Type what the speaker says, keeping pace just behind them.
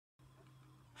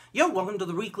Yo, welcome to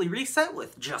the Weekly Reset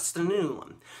with Justin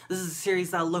Newland. This is a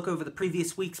series that'll look over the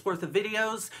previous week's worth of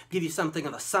videos, give you something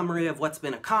of a summary of what's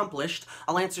been accomplished.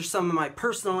 I'll answer some of my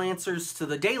personal answers to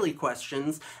the daily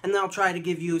questions, and then I'll try to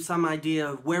give you some idea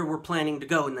of where we're planning to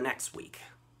go in the next week.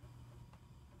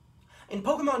 In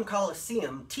Pokemon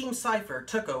Colosseum, Team Cypher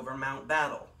took over Mount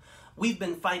Battle. We've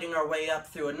been fighting our way up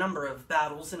through a number of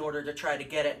battles in order to try to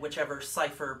get at whichever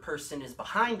Cypher person is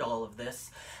behind all of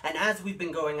this, and as we've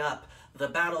been going up, the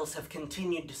battles have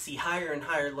continued to see higher and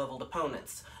higher leveled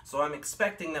opponents. So I'm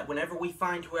expecting that whenever we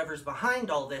find whoever's behind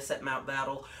all this at Mount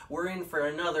Battle, we're in for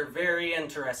another very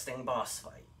interesting boss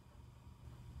fight.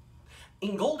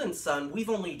 In Golden Sun, we've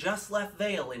only just left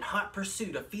Vale in hot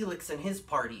pursuit of Felix and his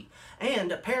party,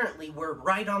 and apparently we're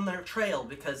right on their trail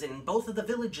because in both of the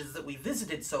villages that we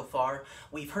visited so far,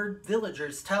 we've heard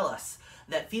villagers tell us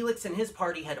that Felix and his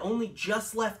party had only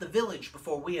just left the village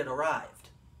before we had arrived.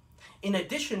 In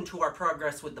addition to our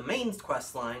progress with the main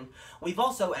questline, we've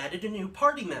also added a new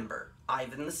party member,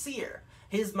 Ivan the Seer.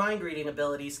 His mind-reading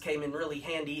abilities came in really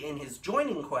handy in his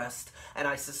joining quest, and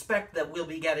I suspect that we'll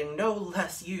be getting no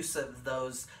less use of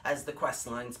those as the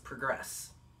questlines progress.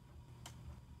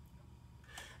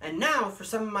 And now for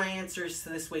some of my answers to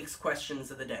this week's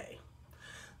questions of the day.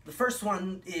 The first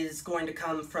one is going to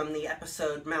come from the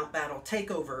episode Mount Battle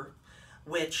Takeover,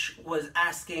 which was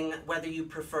asking whether you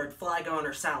preferred Flygon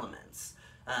or Salamence.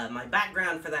 My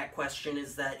background for that question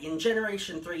is that in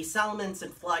Generation 3, Salamence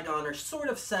and Flygon are sort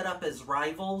of set up as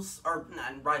rivals, or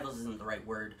not, rivals isn't the right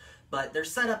word, but they're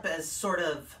set up as sort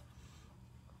of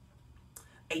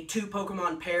a two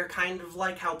Pokemon pair, kind of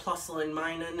like how Plusle and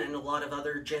Minun and a lot of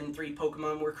other Gen 3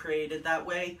 Pokemon were created that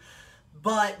way.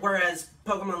 But whereas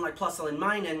Pokemon like Plusle and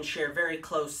Minun share very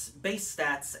close base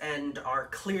stats and are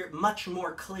much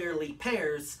more clearly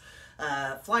pairs,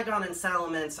 Flygon and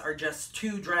Salamence are just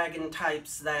two dragon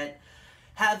types that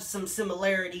have some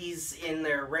similarities in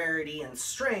their rarity and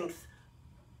strength,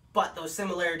 but those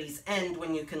similarities end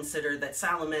when you consider that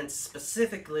Salamence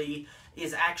specifically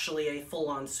is actually a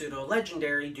full-on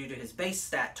pseudo-legendary due to his base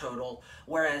stat total,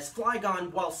 whereas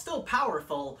Flygon, while still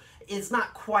powerful, is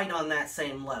not quite on that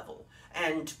same level.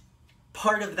 And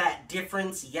part of that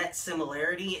difference yet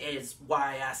similarity is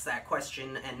why I asked that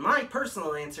question, and my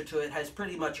personal answer to it has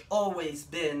pretty much always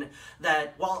been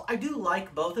that while I do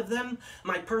like both of them,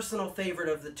 my personal favorite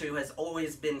of the two has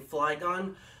always been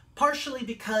Flygon, partially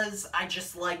because I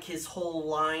just like his whole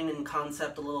line and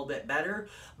concept a little bit better,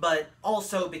 but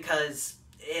also because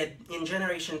in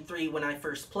Generation 3 when I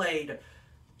first played,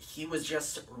 he was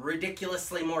just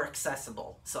ridiculously more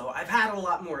accessible. So I've had a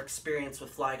lot more experience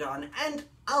with Flygon, and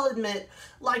I'll admit,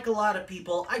 like a lot of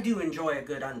people, I do enjoy a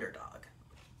good underdog.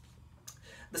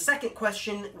 The second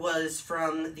question was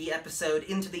from the episode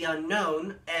Into the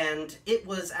Unknown, and it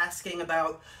was asking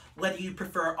about whether you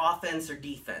prefer offense or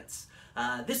defense.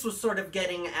 This was sort of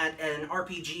getting at an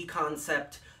RPG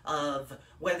concept of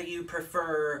whether you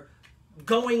prefer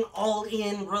going all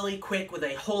in really quick with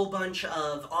a whole bunch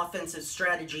of offensive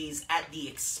strategies at the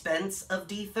expense of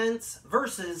defense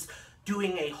versus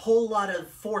doing a whole lot of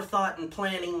forethought and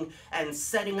planning and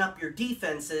setting up your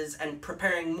defenses and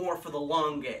preparing more for the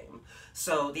long game.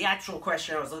 So the actual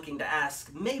question I was looking to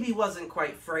ask maybe wasn't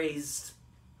quite phrased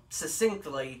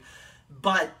succinctly,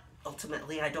 but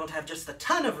ultimately I don't have just a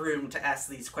ton of room to ask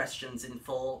these questions in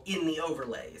full in the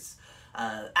overlays.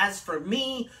 As for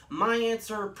me, my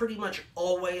answer pretty much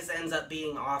always ends up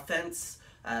being offense,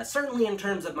 certainly in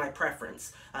terms of my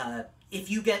preference. If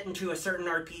you get into a certain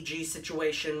RPG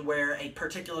situation where a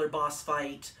particular boss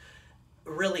fight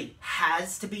really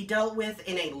has to be dealt with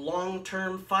in a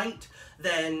long-term fight,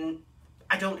 then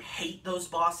I don't hate those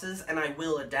bosses and I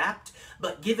will adapt,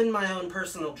 but given my own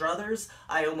personal druthers,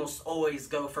 I almost always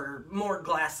go for more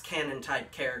glass cannon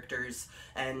type characters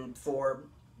and for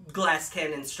glass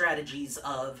cannon strategies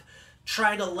of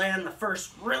try to land the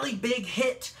first really big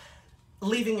hit,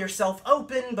 leaving yourself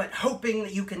open, but hoping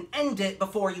that you can end it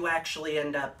before you actually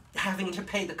end up having to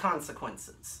pay the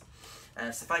consequences.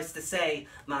 Suffice to say,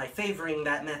 my favoring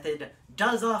that method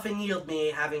does often yield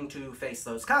me having to face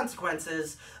those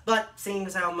consequences, but seeing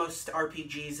as how most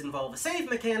RPGs involve a save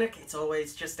mechanic, it's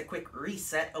always just a quick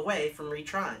reset away from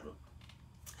retrying.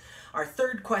 Our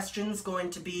third question's going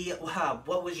to be,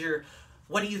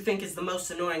 what do you think is the most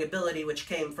annoying ability, which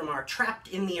came from our Trapped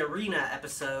in the Arena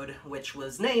episode, which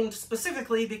was named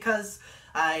specifically because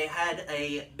I had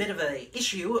a bit of an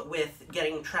issue with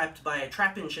getting trapped by a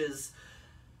Trapinch's,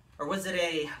 or was it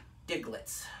a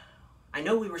Diglets? I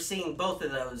know we were seeing both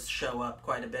of those show up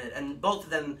quite a bit, and both of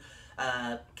them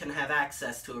can have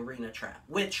access to Arena Trap,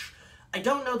 which I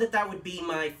don't know that that would be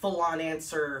my full-on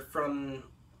answer from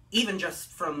even just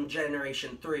from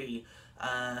Generation 3,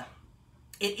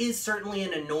 it is certainly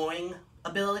an annoying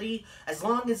ability. As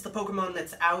long as the Pokemon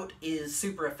that's out is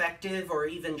super effective, or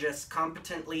even just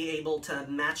competently able to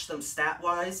match them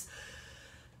stat-wise,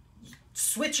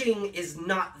 switching is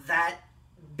not that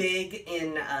big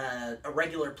in a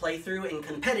regular playthrough. In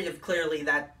competitive, clearly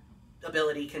that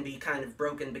ability can be kind of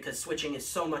broken because switching is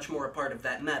so much more a part of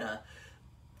that meta.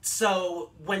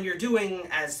 So when you're doing,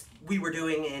 as we were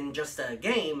doing in just a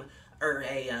game, or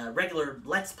a regular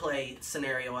Let's Play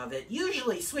scenario of it,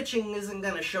 usually switching isn't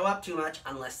going to show up too much,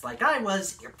 unless, like I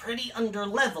was, you're pretty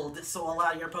under-leveled, so a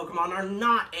lot of your Pokemon are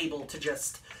not able to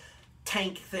just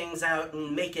tank things out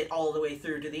and make it all the way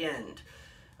through to the end.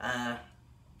 I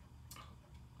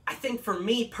think for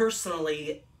me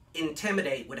personally,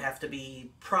 Intimidate would have to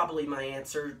be probably my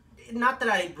answer. Not that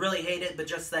I really hate it, but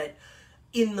just that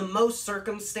in the most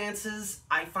circumstances,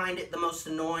 I find it the most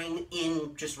annoying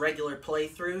in just regular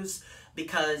playthroughs,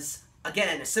 because,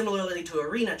 again, similarly to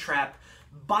Arena Trap,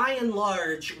 by and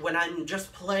large, when I'm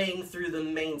just playing through the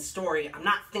main story, I'm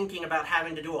not thinking about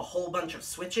having to do a whole bunch of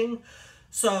switching.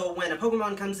 So when a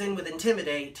Pokemon comes in with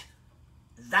Intimidate,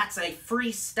 that's a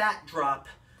free stat drop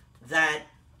that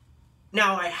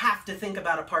now I have to think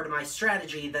about a part of my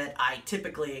strategy that I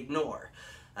typically ignore.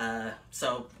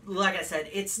 So, like I said,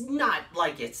 it's not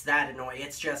like it's that annoying.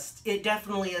 It's just, it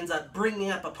definitely ends up bringing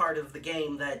up a part of the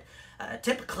game that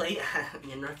typically,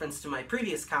 in reference to my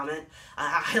previous comment,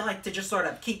 I like to just sort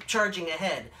of keep charging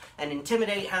ahead. And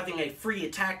Intimidate, having a free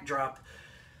attack drop,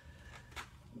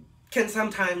 can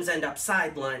sometimes end up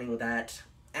sidelining that,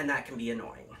 and that can be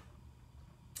annoying.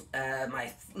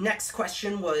 My next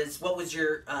question was, what was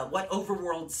your, what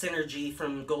overworld synergy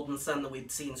from Golden Sun that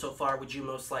we'd seen so far would you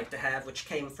most like to have, which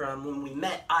came from when we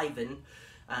met Ivan.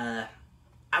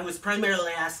 I was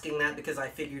primarily asking that because I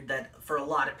figured that for a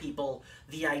lot of people,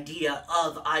 the idea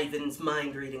of Ivan's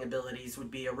mind-reading abilities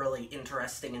would be a really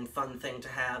interesting and fun thing to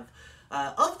have.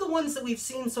 Of the ones that we've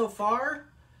seen so far,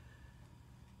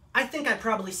 I think I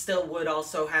probably still would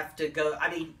also have to go, I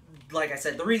mean, like I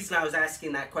said, the reason I was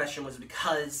asking that question was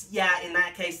because, yeah, in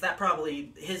that case, that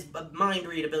probably, his mind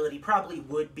read ability probably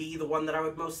would be the one that I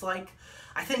would most like.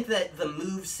 I think that the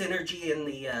move synergy and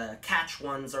the catch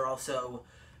ones are also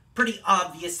pretty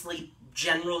obviously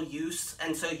general use,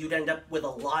 and so you'd end up with a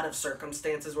lot of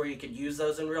circumstances where you could use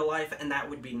those in real life, and that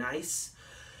would be nice.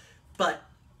 But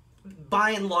by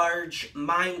and large,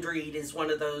 Mind Read is one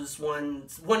of those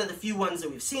ones, one of the few ones that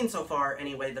we've seen so far,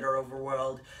 anyway, that are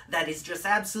overworld, that is just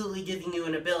absolutely giving you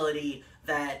an ability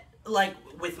that, like,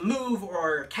 with Move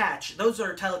or Catch, those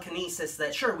are telekinesis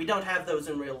that, sure, we don't have those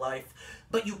in real life,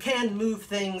 but you can move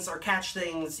things or catch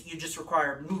things, you just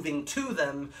require moving to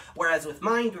them, whereas with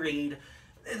Mind Read,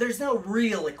 there's no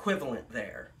real equivalent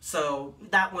there. So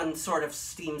that one sort of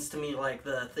seems to me like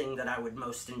the thing that I would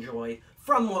most enjoy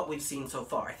from what we've seen so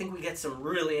far. I think we get some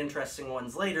really interesting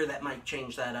ones later that might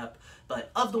change that up,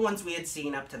 but of the ones we had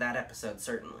seen up to that episode,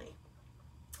 certainly.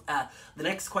 The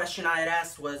next question I had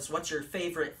asked was, what's your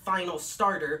favorite final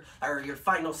starter, or your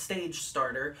final stage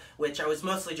starter, which I was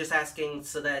mostly just asking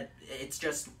so that it's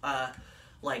just,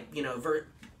 like, you know,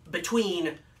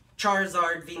 between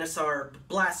Charizard, Venusaur,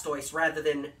 Blastoise, rather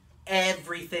than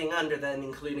everything under them,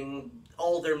 including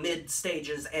all their mid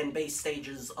stages and base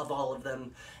stages of all of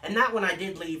them. And that one I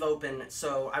did leave open,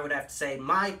 so I would have to say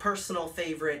my personal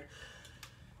favorite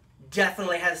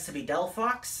definitely has to be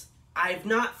Delphox. I've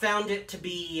not found it to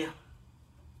be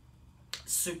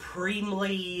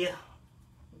supremely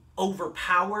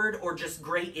overpowered or just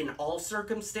great in all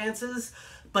circumstances,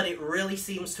 but it really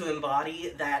seems to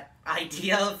embody that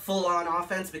idea of full-on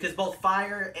offense, because both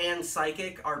Fire and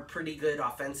Psychic are pretty good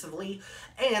offensively,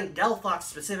 and Delphox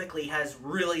specifically has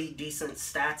really decent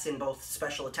stats in both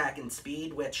special attack and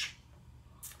speed, which,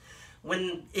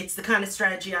 when it's the kind of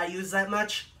strategy I use that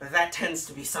much, that tends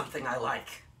to be something I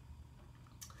like.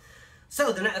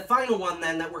 So the final one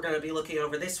then that we're going to be looking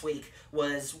over this week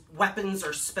was weapons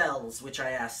or spells, which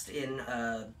I asked in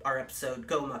our episode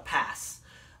Goma Pass.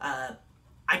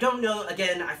 I don't know,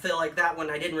 again, I feel like that one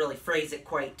I didn't really phrase it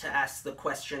quite to ask the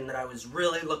question that I was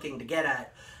really looking to get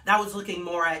at. That was looking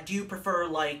more at, do you prefer,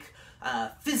 like,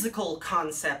 physical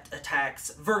concept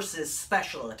attacks versus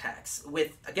special attacks,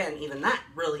 with, again, even that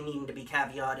really needing to be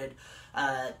caveated.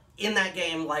 In that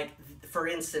game, like, for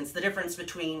instance, the difference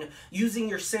between using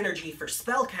your synergy for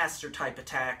spellcaster type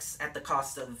attacks at the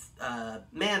cost of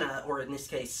mana, or in this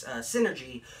case,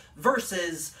 synergy,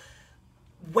 versus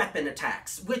weapon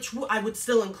attacks, which I would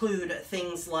still include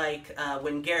things like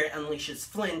when Garrett unleashes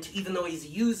Flint. Even though he's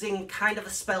using kind of a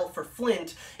spell for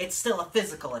Flint, it's still a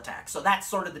physical attack. So that's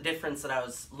sort of the difference that I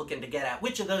was looking to get at.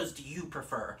 Which of those do you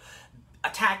prefer?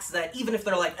 attacks that, even if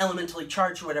they're like elementally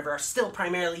charged or whatever, are still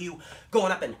primarily you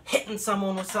going up and hitting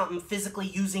someone with something, physically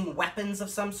using weapons of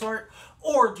some sort?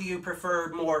 Or do you prefer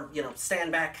more, you know,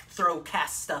 stand back, throw,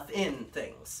 cast stuff in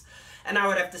things? And I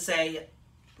would have to say,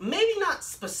 maybe not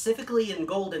specifically in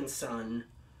Golden Sun.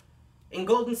 In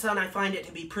Golden Sun, I find it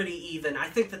to be pretty even. I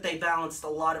think that they balanced a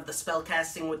lot of the spell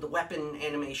casting with the weapon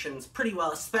animations pretty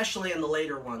well, especially in the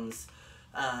later ones.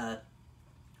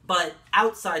 But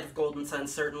outside of Golden Sun,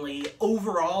 certainly,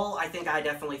 overall, I think I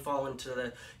definitely fall into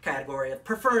the category of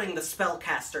preferring the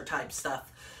spellcaster type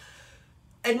stuff.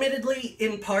 Admittedly,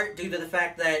 in part due to the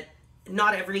fact that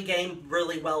not every game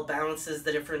really well balances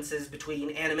the differences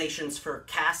between animations for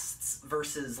casts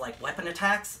versus, like, weapon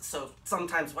attacks. So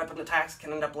sometimes weapon attacks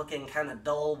can end up looking kind of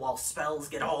dull while spells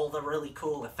get all the really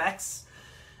cool effects.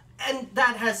 And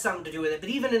that has something to do with it. But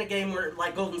even in a game where,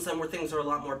 like Golden Sun, where things are a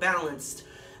lot more balanced,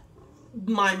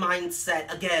 my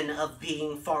mindset, again, of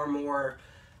being far more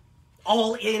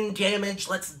all-in damage,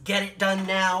 let's get it done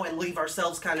now and leave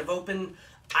ourselves kind of open,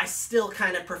 I still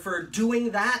kind of prefer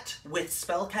doing that with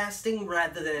spellcasting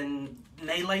rather than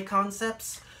melee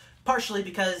concepts. Partially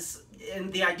because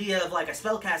the idea of like a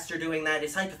spellcaster doing that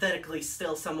is hypothetically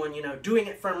still someone, you know, doing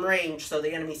it from range, so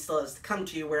the enemy still has to come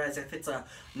to you, whereas if it's a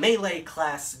melee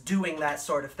class doing that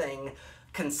sort of thing,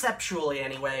 conceptually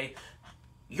anyway,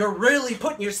 you're really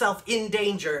putting yourself in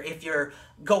danger if you're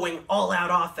going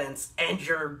all-out offense and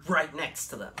you're right next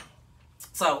to them.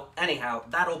 So, anyhow,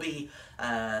 that'll be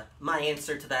my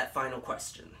answer to that final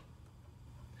question.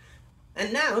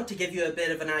 And now, to give you a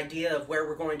bit of an idea of where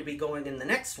we're going to be going in the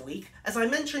next week, as I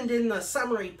mentioned in the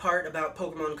summary part about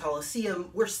Pokemon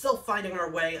Colosseum, we're still fighting our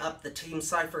way up the Team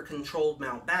Cypher-controlled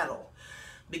Mount Battle.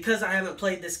 Because I haven't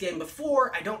played this game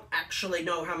before, I don't actually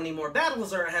know how many more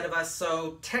battles are ahead of us,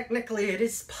 so technically it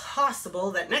is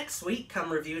possible that next week,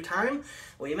 come review time,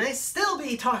 we may still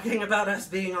be talking about us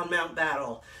being on Mount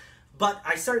Battle. But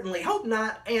I certainly hope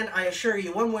not, and I assure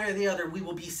you, one way or the other, we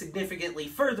will be significantly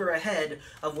further ahead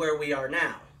of where we are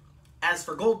now. As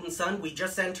for Golden Sun, we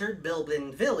just entered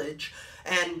Bilbin Village,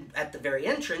 and at the very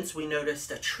entrance we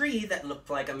noticed a tree that looked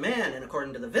like a man, and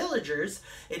according to the villagers,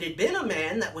 it had been a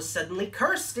man that was suddenly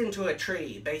cursed into a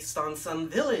tree, based on some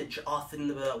village off in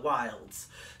the wilds.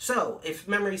 So, if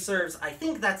memory serves, I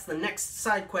think that's the next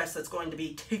side quest that's going to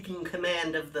be taking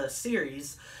command of the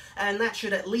series, and that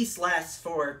should at least last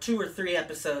for 2 or 3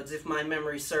 episodes if my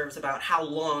memory serves about how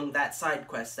long that side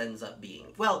quest ends up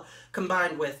being. Well,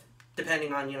 combined with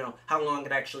depending on, you know, how long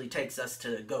it actually takes us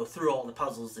to go through all the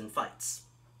puzzles and fights.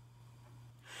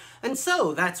 And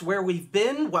so, that's where we've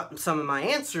been, what some of my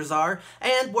answers are,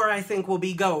 and where I think we'll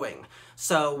be going.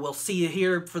 So, we'll see you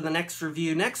here for the next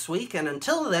review next week, and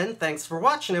until then, thanks for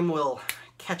watching, and we'll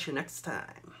catch you next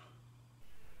time.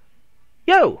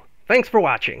 Yo! Thanks for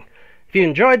watching. If you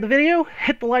enjoyed the video,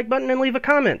 hit the like button and leave a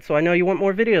comment so I know you want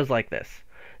more videos like this.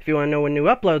 If you want to know when new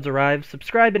uploads arrive,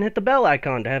 subscribe and hit the bell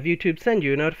icon to have YouTube send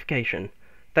you a notification.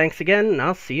 Thanks again, and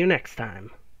I'll see you next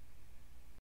time.